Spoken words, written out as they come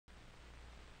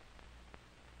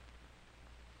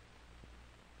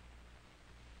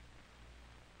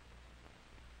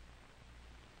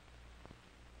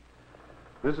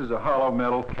This is a hollow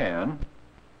metal can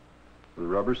with a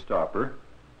rubber stopper,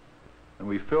 and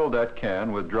we filled that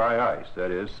can with dry ice, that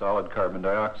is, solid carbon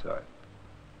dioxide.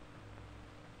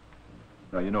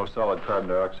 Now, you know solid carbon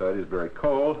dioxide is very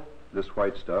cold. This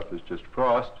white stuff is just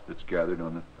frost that's gathered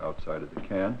on the outside of the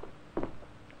can.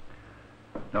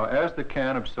 Now, as the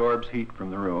can absorbs heat from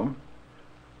the room,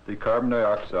 the carbon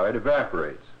dioxide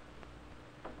evaporates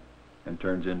and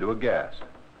turns into a gas.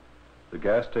 The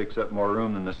gas takes up more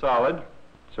room than the solid,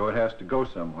 so it has to go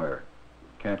somewhere.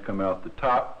 It can't come out the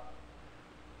top,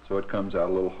 so it comes out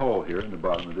a little hole here in the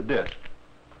bottom of the disc.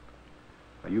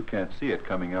 Now, you can't see it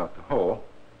coming out the hole,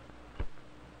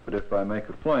 but if I make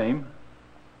a flame,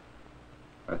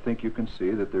 I think you can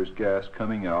see that there's gas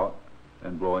coming out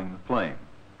and blowing the flame.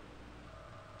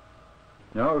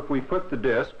 Now, if we put the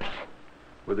disc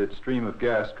with its stream of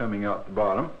gas coming out the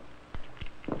bottom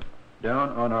down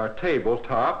on our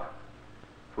tabletop,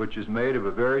 which is made of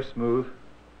a very smooth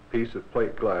piece of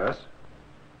plate glass,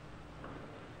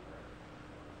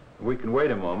 we can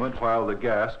wait a moment while the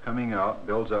gas coming out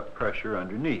builds up pressure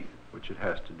underneath, which it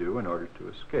has to do in order to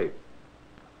escape.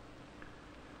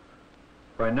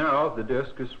 By now, the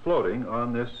disc is floating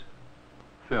on this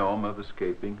film of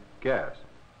escaping gas.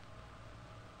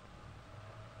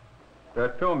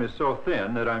 That film is so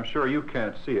thin that I'm sure you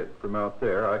can't see it from out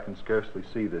there. I can scarcely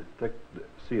see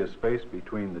a space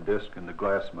between the disc and the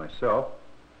glass myself.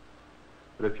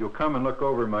 But if you'll come and look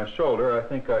over my shoulder, I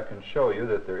think I can show you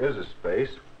that there is a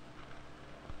space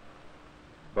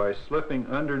by slipping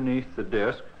underneath the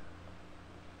disc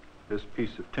this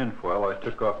piece of tin foil. I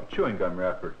took off a chewing gum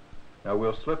wrapper. Now,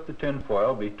 we'll slip the tin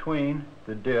foil between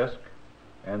the disc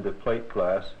and the plate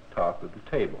glass top of the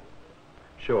table,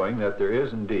 showing that there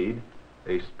is indeed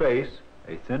a space,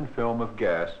 a thin film of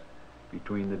gas,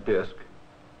 between the disc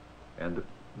and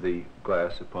the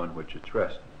glass upon which it's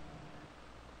resting.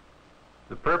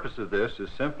 The purpose of this is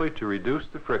simply to reduce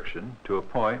the friction to a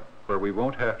point where we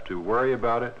won't have to worry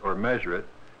about it or measure it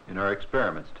in our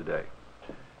experiments today.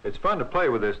 It's fun to play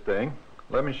with this thing.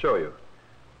 Let me show you.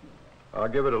 I'll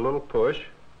give it a little push,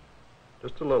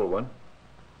 just a little one.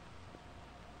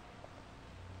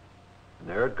 And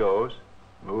there it goes,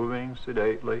 moving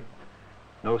sedately.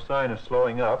 No sign of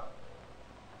slowing up.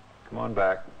 Come on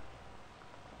back.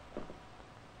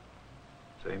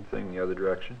 Same thing the other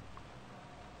direction.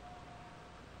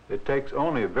 It takes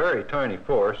only a very tiny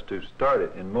force to start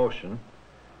it in motion.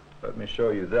 Let me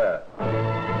show you that.